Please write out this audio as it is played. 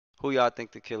Who y'all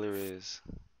think the killer is?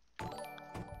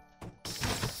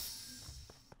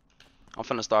 I'm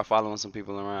finna start following some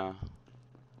people around.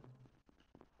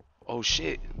 Oh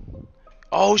shit.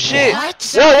 Oh shit! What?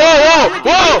 Whoa, whoa,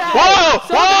 whoa, whoa, whoa,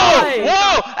 whoa,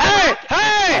 whoa! Hey,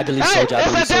 hey! I believe Soldier. I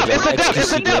believe Soldier. It's a dip, XQC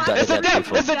it's a dip, it's a dip,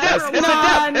 it's a dip,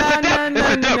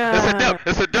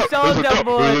 it's a dip,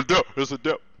 it's a dip, it's a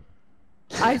dip.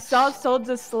 I saw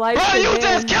Soldier slide. Bro, you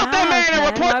just killed that man and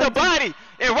report the body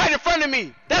and right in front of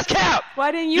me. That's cap.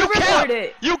 Why didn't you report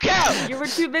it? You cap. You were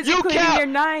too busy cleaning your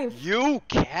knife. You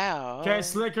cap. Okay,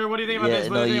 Slicker, what do you think about this?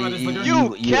 No,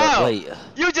 You cap.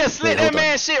 You just slit that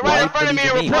man shit right in front of me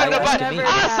and reported the body.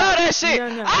 I saw that shit.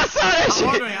 I saw that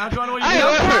shit. I'm trying to what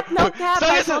you No cap.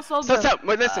 I saw Soldier. So,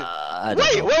 wait, listen.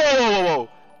 Wait, whoa.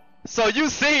 So you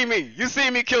seen me? You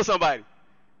seen me kill somebody?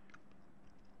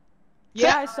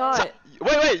 Yeah, I saw it.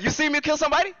 Wait, you seen me kill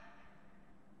somebody?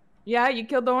 Yeah, you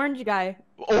killed the orange guy.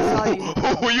 I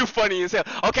Oh, you funny as hell.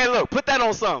 Okay, look, put that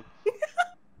on some.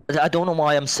 I don't know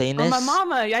why I'm saying this. Oh, my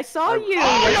mama, I saw you.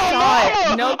 Oh, I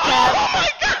saw it. No cap. Oh my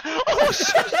god. Oh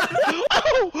shit.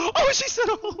 Oh, she said.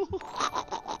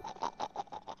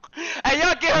 Hey,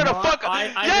 y'all get her the fuck up.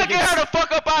 Y'all get her the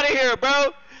fuck up out of here,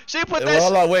 bro. She put that.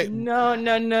 Hold on, wait. No. She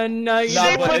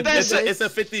put that shit. It's a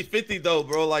 50-50 though,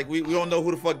 bro. Like we don't know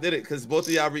who the fuck did it, cause both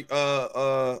of y'all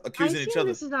accusing each other.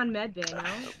 This is on medbay, no?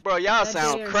 Bro, y'all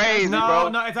sound crazy, no, bro.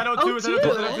 No, it's at O2. It's at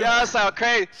O2. Y'all sound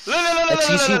crazy.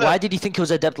 XQC, why did you think it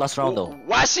was adept last round though?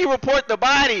 Why she report the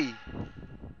body?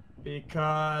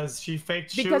 Because she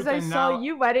faked shoot. Because I saw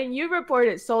you. Why didn't you report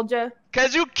it, Soldier?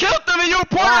 Cause you killed them and you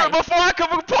reported it before I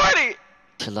could report it.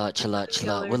 Chill out.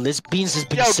 Well, Liz Beans has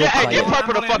been Yo, so quiet. get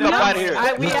Purple the fuck up out of here.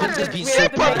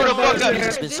 Get Purple the fuck up.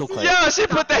 It's been so quiet. Yo, she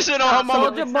put that shit on her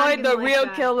mama. Soldier Boy, the real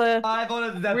killer.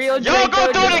 Real Y'all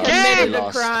go do it again.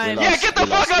 Yeah, get the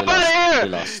fuck up out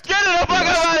of here. Get the fuck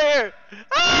up out of here.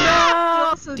 No.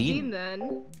 Also Dean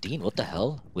then. Dean, what the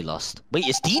hell? We lost. Wait,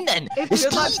 it's Dean then.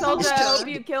 Good luck, Soldier. I hope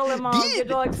you kill him all. Good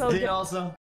luck, Soldier. also.